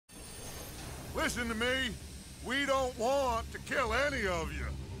Listen to me. We don't want to kill any of you.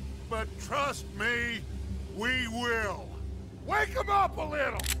 But trust me, we will. Wake them up a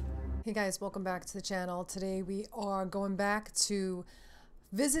little! Hey guys, welcome back to the channel. Today we are going back to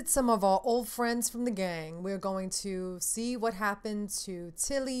visit some of our old friends from the gang. We're going to see what happened to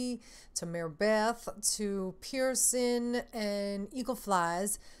Tilly, to Mare Beth, to Pearson, and Eagle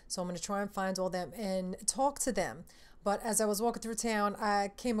Flies. So I'm going to try and find all them and talk to them. But as I was walking through town, I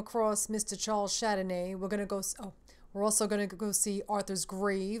came across Mr. Charles Chardonnay. We're also going to go see Arthur's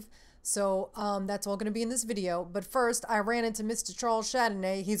grave. So that's all going to be in this video. But first, I ran into Mr. Charles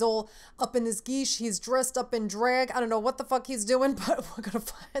Chardonnay. He's all up in this geesh. He's dressed up in drag. I don't know what the fuck he's doing, but we're going to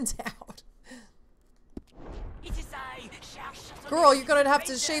find out. Girl, you're going to have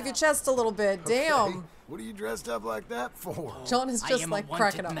to shave your chest a little bit. Damn. Okay. What are you dressed up like that for? John is just like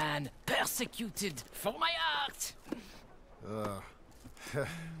cracking up. I am a wanted man, persecuted for my art.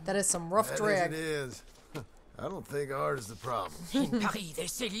 That is some rough drag. It is. I don't think art is the problem. In Paris, they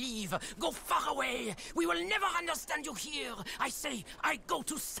say leave, go far away. We will never understand you here. I say, I go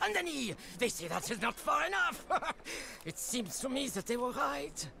to Saint-Denis. They say that is not far enough. It seems to me that they were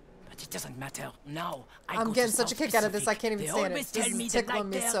right. But it doesn't matter. Now, I'm getting such a kick out of this, I can't even stand it. This is tickling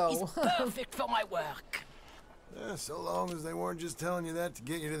me so. Perfect for my work. Yeah, so long as they weren't just telling you that to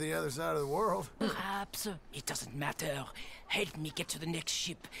get you to the other side of the world. Perhaps. It doesn't matter. Help me get to the next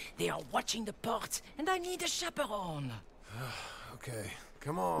ship. They are watching the port, and I need a chaperone. Okay,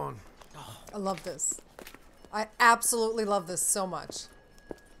 come on. I love this. I absolutely love this so much.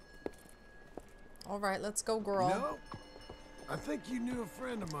 All right, let's go, girl. No, I think you knew a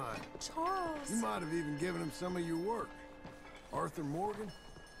friend of mine. Charles. You might have even given him some of your work. Arthur Morgan?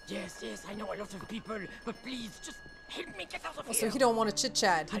 Yes, I know a lot of people, but please, just help me get out of here. So he don't want to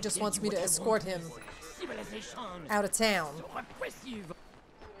chit-chat. He just wants me to escort him out of town. So repressive.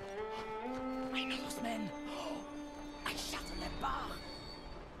 I know those men. I shot in that bar.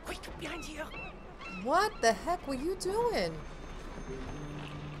 Quick, behind here. What the heck were you doing?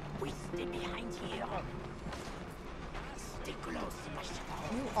 We stay behind here. Stay close, my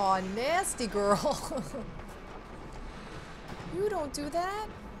chaperone. You are nasty, girl. You don't do that.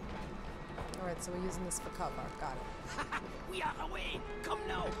 All right, so we're using this for cover. Got it. We are away. Come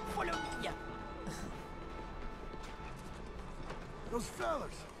now, follow me. Those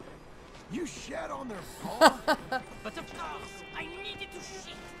fellas. You shat on their paw? But of course, I needed to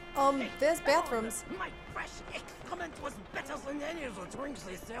shit. There's bathrooms. My fresh excrement was better than any of the drinks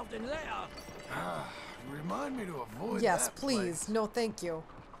they served in there. Remind me to avoid Yes, that please. place. No, thank you.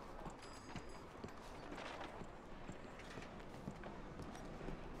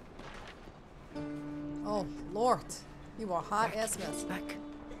 Oh, Lord. You are hot ass mess. Back.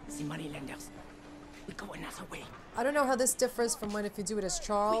 The money lenders. We go another way. I don't know how this differs from when if you do it as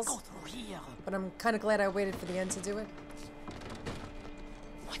Charles, We go through here. but I'm kind of glad I waited for the end to do it.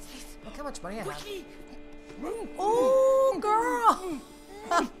 What's this? Look how much money I have. Quickly. Oh, girl!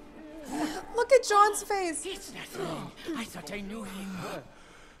 Look at John's face. It's nothing. I thought I knew him.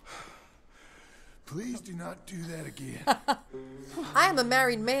 Please do not do that again. I am a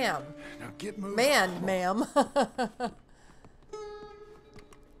married man. Now get moving. Man, ma'am.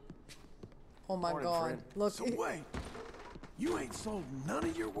 Oh my Morning, God! friend. Look. So wait, you ain't sold none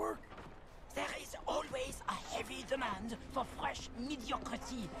of your work? There is always a heavy demand for fresh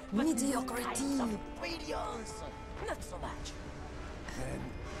mediocrity. Mediocrity. But kinds of brilliance. Not so much. And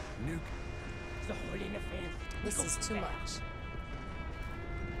Nuke. The whole in affair. This is too much.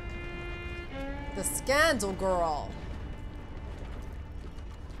 The scandal girl.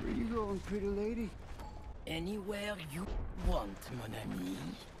 Where you going, pretty lady? Anywhere you want, mon ami.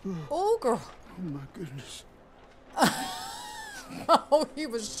 Oh, girl. Oh my goodness. Oh, he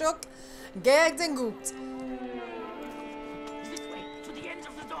was shook, gagged, and gooped. This way, to the end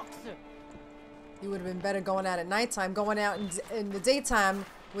of the docks. You would have been better going out at nighttime, going out in the daytime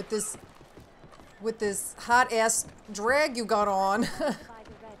with this hot ass drag you got on.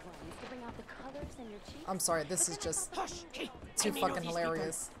 I'm sorry, this is just Hush, hey, too I may know fucking these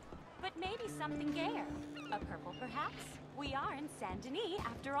hilarious. But maybe something gayer. A purple, perhaps? We are in Saint-Denis,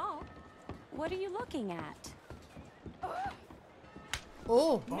 after all. What are you looking at?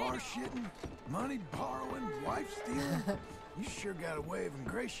 Oh, Bar shitting, money borrowing, wife stealing. You sure got a way of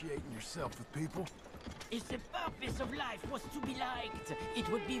ingratiating yourself with people. If the purpose of life was to be liked, it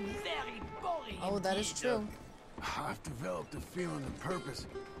would be very boring. oh, that is indeed. true. I've developed a feeling that purpose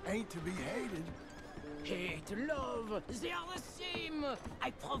ain't to be hated. Hate, love, they are the same. I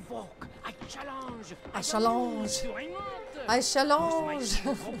provoke, I challenge. I challenge. Do I not? I Use challenge.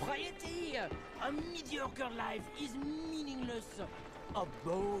 my propriety. A mediocre life is meaningless. A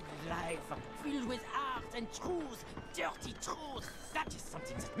bold life, filled with art and truth, dirty truth. That is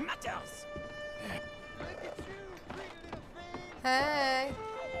something that matters. Hey.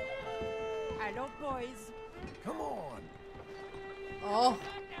 Hello, boys. Come on. Oh.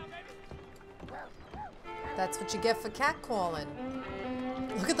 That's what you get for catcalling.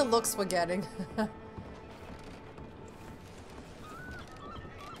 Look at the looks we're getting.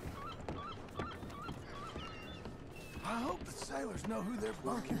 I hope the sailors know who they're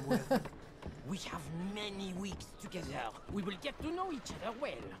bunking with. We have many weeks together. We will get to know each other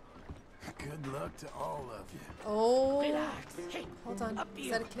well. Good luck to all of you. Oh. Relax. Hey, Hold on. up Is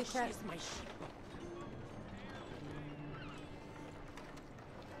here. that a kitty cat? She's my sheep.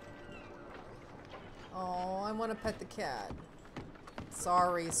 Oh, I want to pet the cat.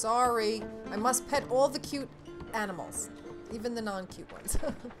 Sorry, sorry. I must pet all the cute animals, even the non-cute ones.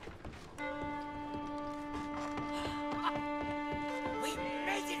 We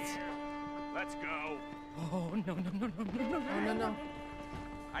made it! Let's go. Oh, no, no, no, no, no, no, Oh, no, no.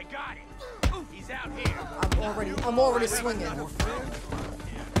 I got it. He's out here. I'm already swinging. I'm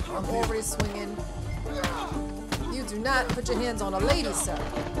already swinging. You do not put your hands on a lady, sir.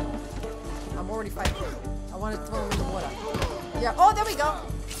 I'm already fighting. I want to throw him in the water. Yeah. Oh, there we go.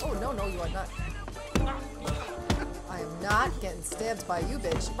 Oh, no, no, you are not. I am not getting stabbed by you,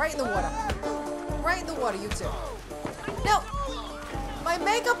 bitch. Right in the water. Right in the water, you two. No. My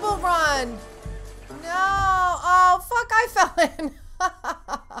makeup will run. No. Oh, fuck, I fell in.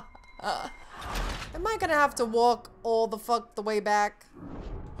 Am I gonna have to walk all the way back?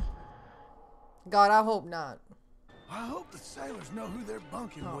 God, I hope not. I hope the sailors know who they're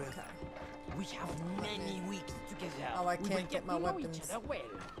bunking with. Okay. We have many weeks together. Oh, I We can't will get my to know weapons. Each other well.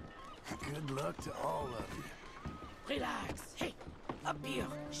 Good luck to all of you. Relax. Hey, up here.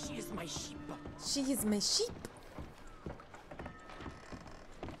 She is my sheep. She is my sheep.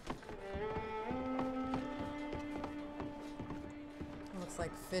 Looks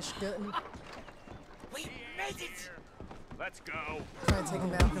like fish gutting. We made it! Let's go. Trying to take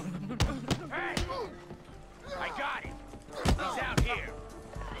him out. Hey! I got it. He's out here.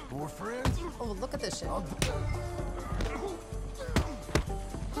 More friends? Oh, look at this shit.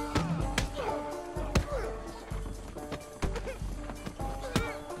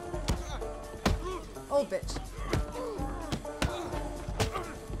 Oh, bitch.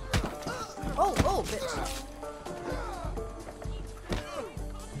 Oh, bitch.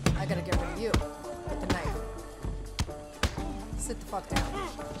 I gotta get rid of you with the knife. Sit the fuck down.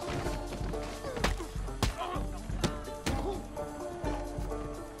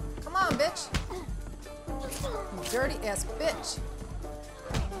 Come on, bitch. You dirty ass bitch.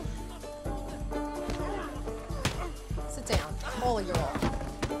 Sit down. All of you all.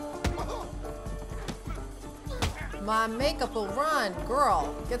 My makeup will run.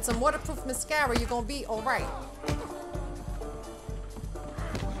 Girl, get some waterproof mascara. You're gonna be alright.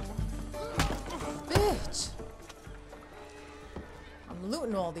 Bitch. I'm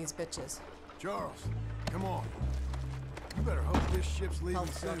looting all these bitches. Charles, come on. You better hope this ship's leaving Help,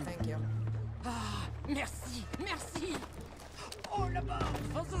 soon. thank you. Ah, merci, merci. All aboard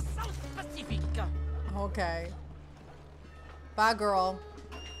for the South Pacific. Okay. Bye, girl.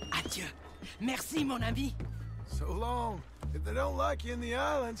 Adieu. Merci, mon ami. So long. If they don't like you in the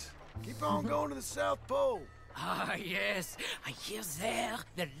islands, keep on going to the South Pole. Ah, yes. I hear there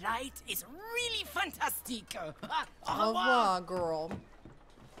the light is really fantastic. Au revoir, girl.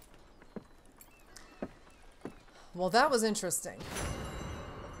 Well, that was interesting.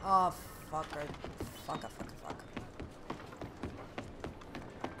 Oh, fucker. Fucker.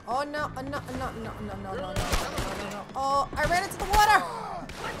 Oh, no. No. Oh, I ran into the water.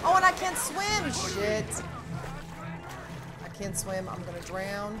 Oh, and I can't swim. Shit. I can't swim. I'm gonna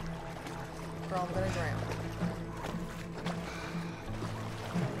drown. Girl, I'm gonna drown.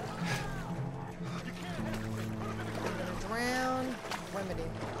 I'm gonna drown. Remedy.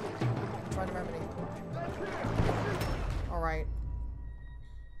 I'm trying to remedy. Alright.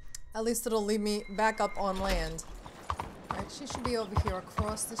 At least it'll lead me back up on land. Alright, she should be over here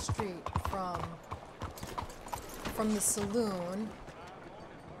across the street from the saloon.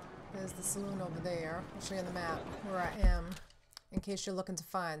 There's the saloon over there. I'll show you on the map where I am, in case you're looking to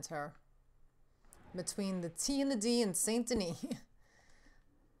find her. Between the T and the D and Saint Denis.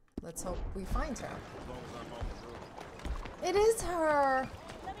 Let's hope we find her. It is her!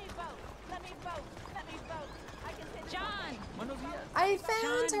 Let me vote. Let me vote. Let me vote. I can say John. I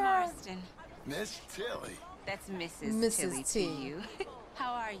found John her! Marston. Miss Tilly. That's Mrs. Mrs. Tilly T. to you.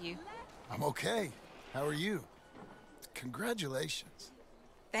 How are you? I'm okay. How are you? Congratulations.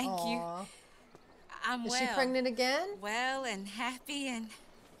 Thank you. Aw. I'm Is well. she pregnant again? Well and happy, and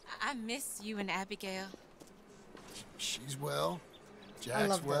I miss you and Abigail. She's well. I Jack's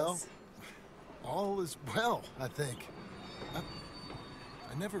love well. this. All is well, I think.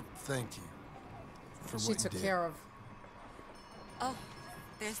 I never thanked you for She what you took did. care of. Oh,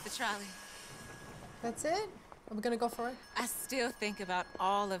 there's the trolley. That's it? Are we gonna go for it? I still think about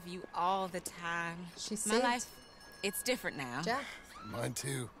all of you all the time. She My saved life, it's different now. Jack. Mine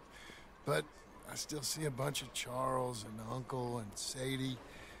too. But I still see a bunch of Charles and Uncle and Sadie.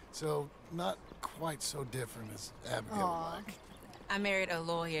 So not quite so different as Abigail Aw. would like. I married a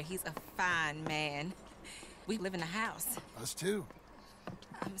lawyer. He's a fine man. We live in a house. Us too.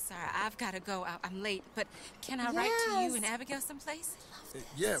 I'm sorry, I've got to go. I'm late, but can I write to you and Yes. Abigail someplace?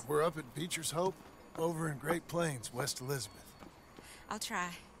 Yeah, we're up at Beecher's Hope over in Great Plains, West Elizabeth. I'll try.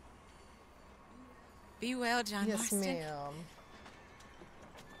 Be well, John Yes, Marston. ma'am.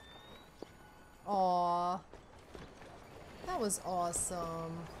 Aw. That was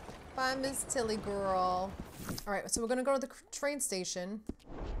awesome. Bye, Miss Tilly girl. Alright, so we're gonna go to the train station.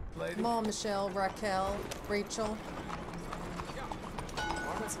 Lady. Come on, Michelle, Raquel, Rachel.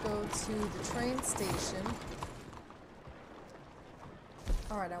 Let's go to the train station.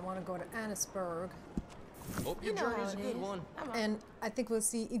 Alright, I want to go to Annisburg. Hope your You know how journey's a it good is. one. And I think we'll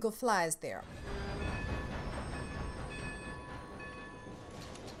see eagle flies there.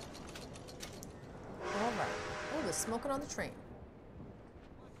 Alright. Oh, there's smoking on the train.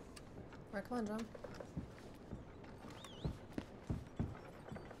 Alright, come on, John.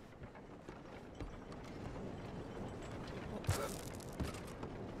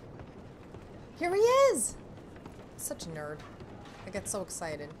 Here he is! Such a nerd. I get so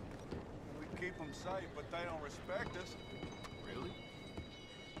excited. We keep them safe, but they don't respect us. Really?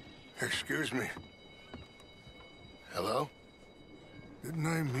 Excuse me. Hello? Didn't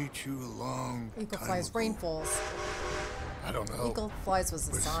I meet you a long Eagle time flies, ago? rain falls. I don't know. Eagle flies was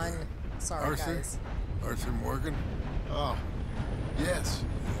the With, sun. Sorry, Arthur? guys. Arthur Morgan? Oh, yes.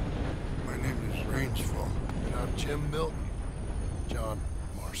 My name is Rangefall. And I'm Jim Milton. John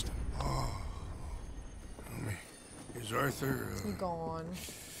Marston. Oh. Tell me, is Arthur, He gone.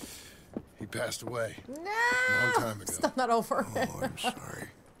 He passed away No! a long time ago. It's still not over. Oh, I'm sorry.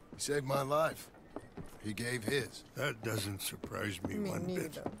 He saved my life. He gave his. That doesn't surprise me Me one bit.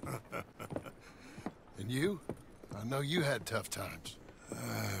 neither. And you? I know you had tough times.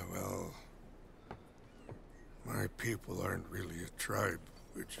 Well, my people aren't really a tribe.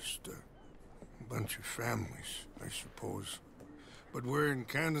 We're just a bunch of families, I suppose. But we're in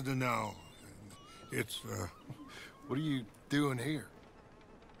Canada now. And it's, What are you doing here?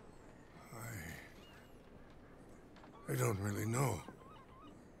 I don't really know.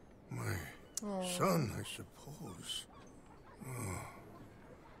 My son, I suppose. Oh,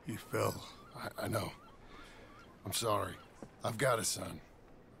 he fell. I know. I'm sorry. I've got a son.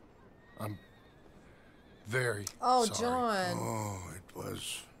 I'm very Oh, sorry. John. Oh, it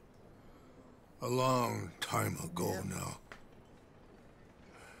was a long time ago now.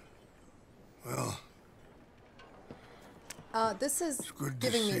 Well, This is good to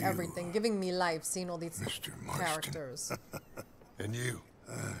giving see me you, everything, giving me life, seeing all these Mr. Marston. characters. And you.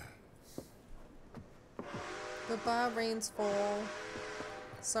 Goodbye, rains fall.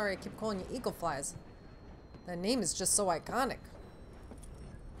 Sorry, I keep calling you Eagle Flies. That name is just so iconic.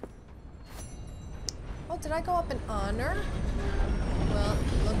 Oh, did I go up in honor? Well,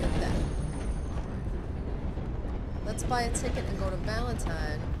 look at that. Let's buy a ticket and go to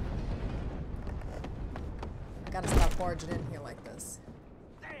Valentine. I gotta stop barging in here like this.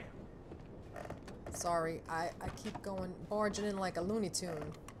 Sorry, I keep going, barging in like a Looney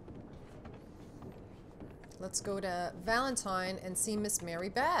Tune. Let's go to Valentine and see Miss Mary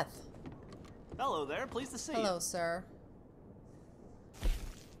Beth. Hello there, pleased to see Hello, sir.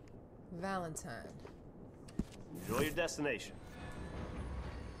 Valentine. you. Enjoy your destination.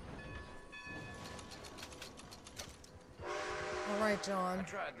 All right, John.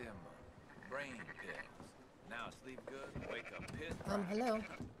 Tried them brain pills. Now sleep good, wake up pissed. Hello.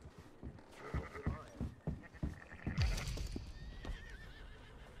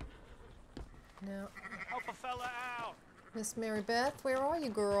 Now, Help a fella out. Miss Mary Beth, where are you,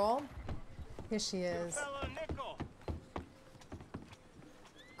 girl? Here she is. Fella nickel.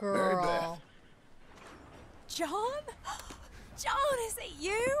 Girl. John? John, is it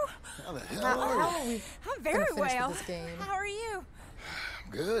you? How the hell How are are we I'm gonna very finish with well. this game? How are you?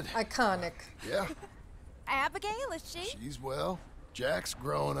 I'm good. Iconic. Yeah. Abigail, is she? She's well. Jack's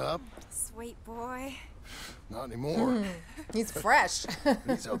growing up. Sweet boy. Not anymore. He's fresh.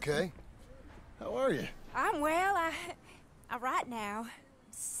 He's okay. How are you? I'm well. I write now.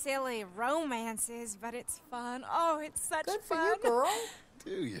 silly romances, but it's fun. Oh, it's such Good for fun. you, girl.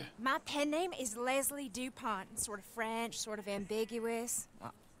 Do you? My pen name is Leslie Dupont. Sort of French, sort of ambiguous.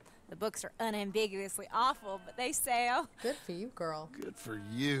 Well, the books are unambiguously awful, but they sell. Good for you, girl. Good for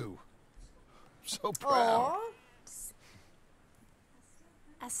you. So proud. Aw.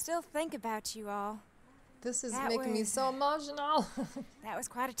 I still think about you all. This is That making me was- so emotional. That was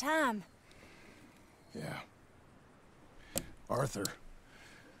quite a time. Yeah. Arthur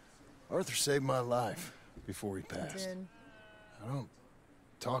saved my life before he passed. Did. I don't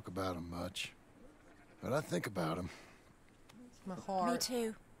talk about him much, but I think about him. My heart. Me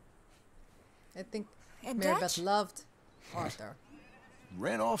too. I think And Mary Dutch? Beth loved Arthur.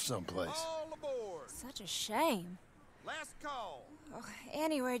 Ran off someplace. All aboard. Such a shame. Last call. Oh,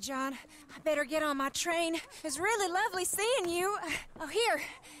 anyway, John, I better get on my train. It was really lovely seeing you. Oh, here.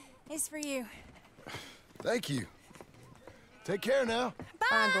 It's for you. Thank you. Take care now.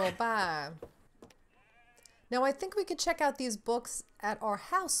 Bye, girl. Bye. Now, I think we could check out these books at our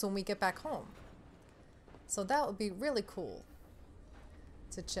house when we get back home. So that would be really cool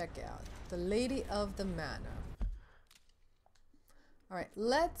to check out. The Lady of the Manor. All right,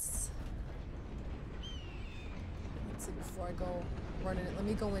 let's see before I go running it. Let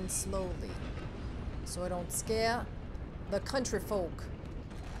me go in slowly so I don't scare the country folk.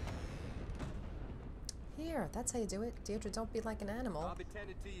 Here, that's how you do it. Deidre, don't be like an animal. I'll be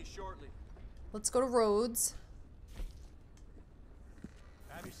tending to you shortly. Let's go to Rhodes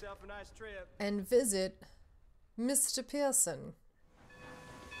Have yourself a nice trip. and visit Mr. Pearson.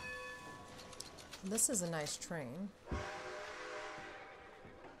 This is a nice train.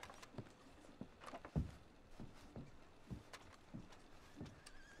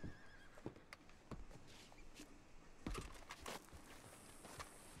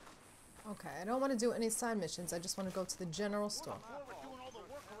 Okay, I don't want to do any side missions. I just want to go to the general store.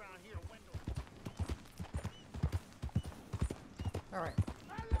 All right.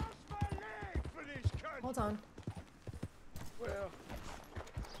 Hold on. Well,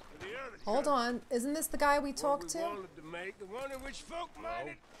 Hold on. Isn't this the guy we talked to? wanted to make. I wonder which folk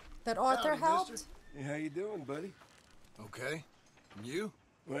minded. That Arthur Howdy, helped? mister. Hey, how you doing, buddy? Okay. And you?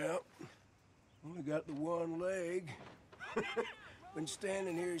 Well, only got the one leg. Been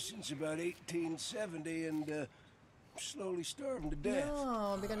standing here since about 1870 and slowly starving to death.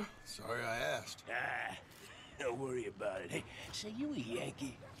 No, we're gonna. Sorry I asked. Ah, don't worry about it. Hey, say you a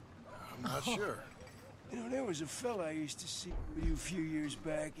Yankee? I'm not sure. You know, there was a fella I used to see with you a few years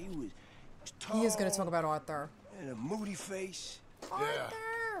back. He was tall. He is gonna talk about Arthur. And a moody face. Yeah.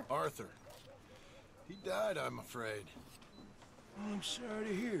 Arthur. He died, I'm afraid. Oh, I'm sorry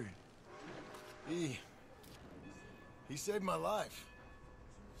to hear it. He saved my life.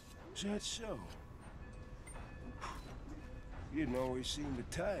 Is that so? You didn't always seem the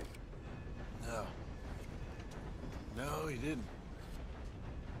type. No. No, he didn't.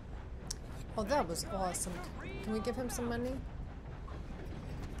 Oh, that was awesome. Can we give him some money?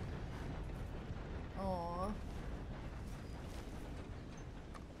 Aww.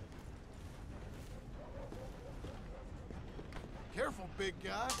 Careful, big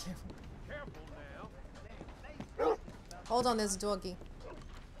guy. Careful now. Hold on, there's a doggy.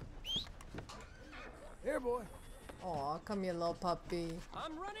 Here, boy. Aw, come here, little puppy.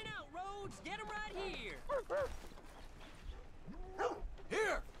 I'm running out, Rhodes. Get him right here.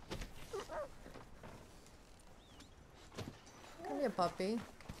 Here. Come here, puppy.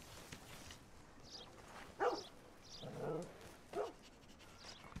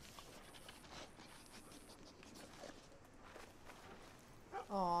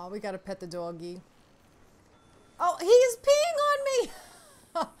 Aw, we gotta pet the doggy. Oh, he is peeing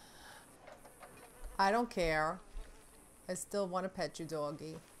on me! I don't care. I still want to pet you,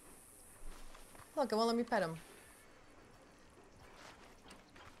 doggy. Look, it won't let me pet him.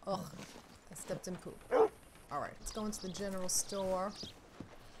 Ugh, I stepped in poop. Alright, let's go into the general store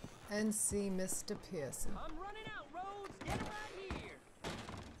and see Mr. Pearson. I'm running out, Rhodes. Get him right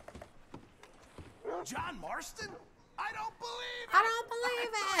here. John Marston? I don't believe it! I don't believe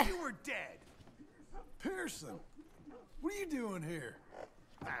I thought it! you were dead. Pearson. What are you doing here?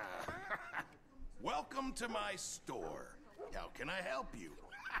 Welcome to my store. How can I help you?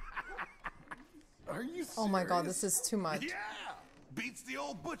 Are you serious? Oh my god, this is too much. Yeah! Beats the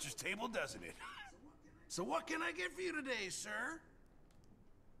old butcher's table, doesn't it? So what can I get for you today, sir?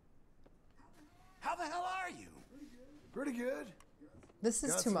 How the hell are you? Pretty good. This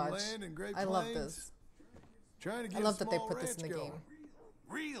is Got too some much. land in Great I love Plains. this. Trying to get I love a that they small put this in ranch the going. game.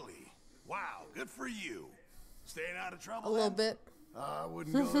 Really? Wow, good for you. Staying out of trouble? A little then? bit. I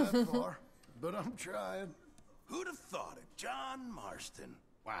wouldn't go that far, but I'm trying. Who'd have thought it? John Marston.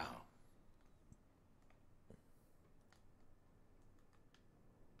 Wow.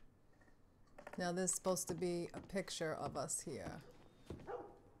 Now there's supposed to be a picture of us here.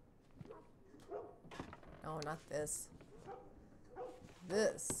 No, not this.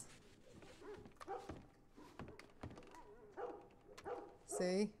 This.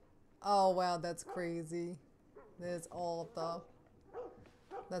 See? Oh wow, that's crazy. There's all of the...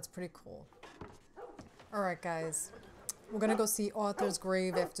 That's pretty cool. Alright guys. We're gonna go see Arthur's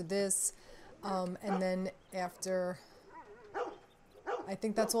grave after this. And then after... I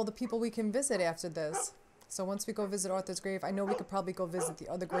think that's all the people we can visit after this. So once we go visit Arthur's grave, I know we could probably go visit the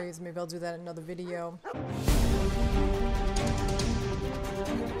other graves. Maybe I'll do that in another video.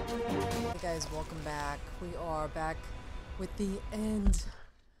 Hey guys, welcome back. We are back with the end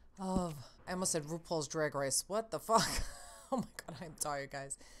of... I almost said RuPaul's Drag Race. What the fuck? Oh my god, I'm tired,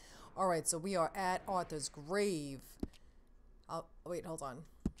 guys. Alright, so we are at Arthur's grave. Oh, wait, hold on.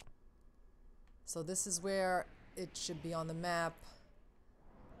 So this is where it should be on the map.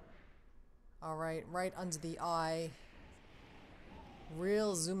 Alright, right under the eye.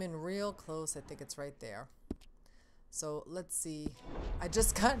 Zoom in real close. I think it's right there. So let's see.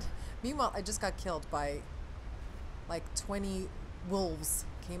 Meanwhile, I just got killed by like 20 wolves.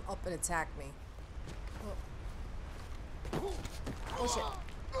 Came up and attacked me. Oh shit.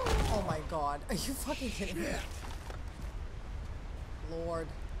 Oh my god. Are you fucking kidding me? Lord.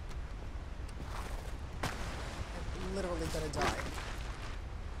 I'm literally gonna die.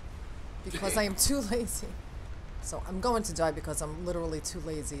 Because I am too lazy. So I'm going to die because I'm literally too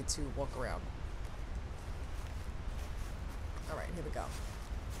lazy to walk around. Alright, here we go.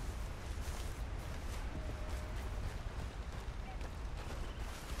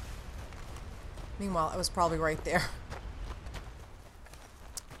 Meanwhile, I was probably right there.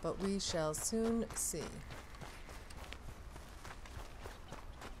 But we shall soon see.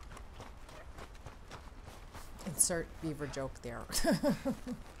 Insert beaver joke there.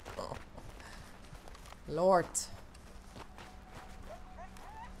 Oh. Lord.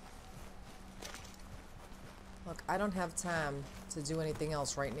 Look, I don't have time to do anything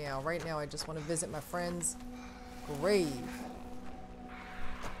else right now. Right now, I just want to visit my friend's grave.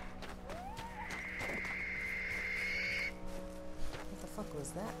 What the fuck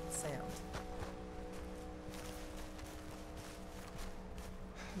was that sound?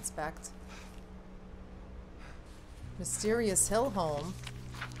 Inspect. Mysterious hill home.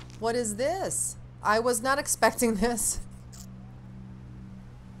 What is this? I was not expecting this.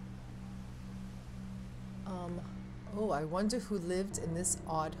 Oh, I wonder who lived in this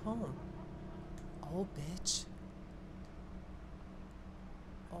odd home. Oh, bitch.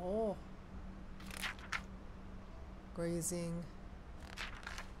 Oh. Grazing.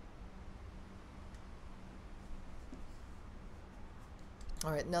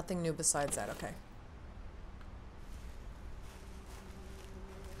 Alright, nothing new besides that, okay.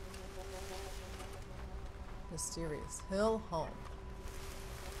 Mysterious hill home.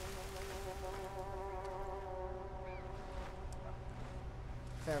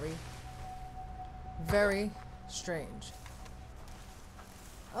 Very, very strange.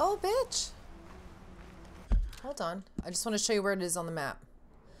 Oh, bitch. Hold on. I just want to show you where it is on the map.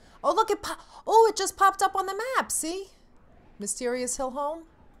 Oh, look, it just popped up on the map. See? Mysterious hill home.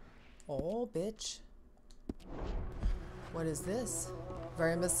 Oh, bitch. What is this?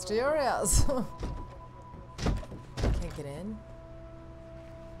 Very mysterious. Can't get in.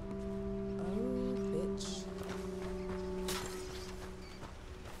 Oh, bitch.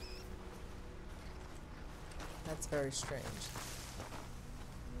 That's very strange.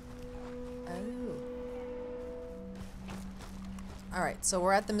 Oh. Alright, so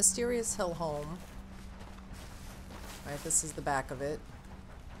we're at the Mysterious Hill Home. Alright, this is the back of it.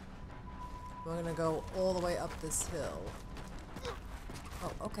 We're gonna go all the way up this hill.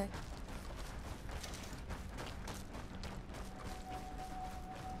 Oh, okay.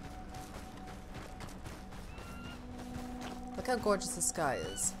 Look how gorgeous the sky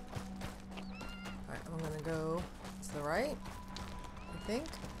is. Alright, I'm gonna go to the right, I think.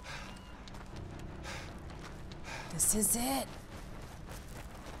 This is it!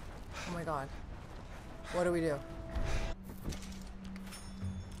 Oh my god. What do we do?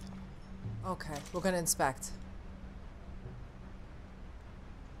 Okay, we're gonna inspect.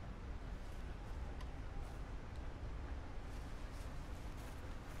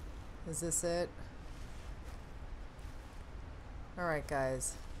 Is this it? Alright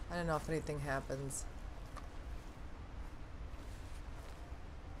guys, I don't know if anything happens.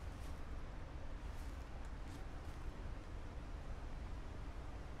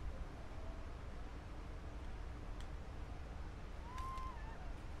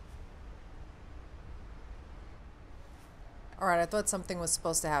 All right, I thought something was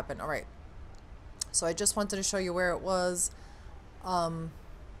supposed to happen. All right. So I just wanted to show you where it was, in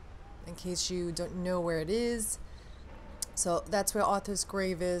case you don't know where it is. So that's where Arthur's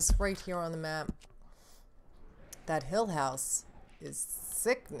grave is, right here on the map. That Hill House is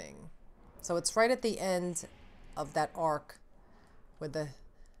sickening. So it's right at the end of that arc where the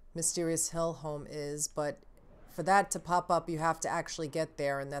mysterious Hill home is, but for that to pop up, you have to actually get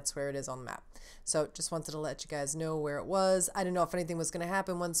there, and that's where it is on the map. So just wanted to let you guys know where it was. I didn't know if anything was going to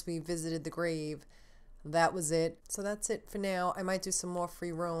happen once we visited the grave. That was it. So that's it for now. I might do some more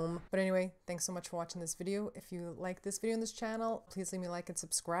free roam. But anyway, thanks so much for watching this video. If you like this video on this channel, please leave me a like and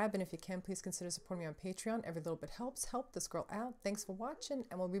subscribe. And if you can, please consider supporting me on Patreon. Every little bit helps. Help this girl out. Thanks for watching,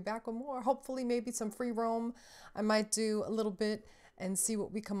 and we'll be back with more. Hopefully, maybe some free roam. I might do a little bit and see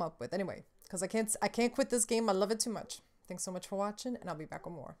what we come up with. Anyway, because I can't quit this game. I love it too much. Thanks so much for watching, and I'll be back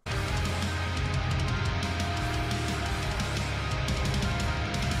with more.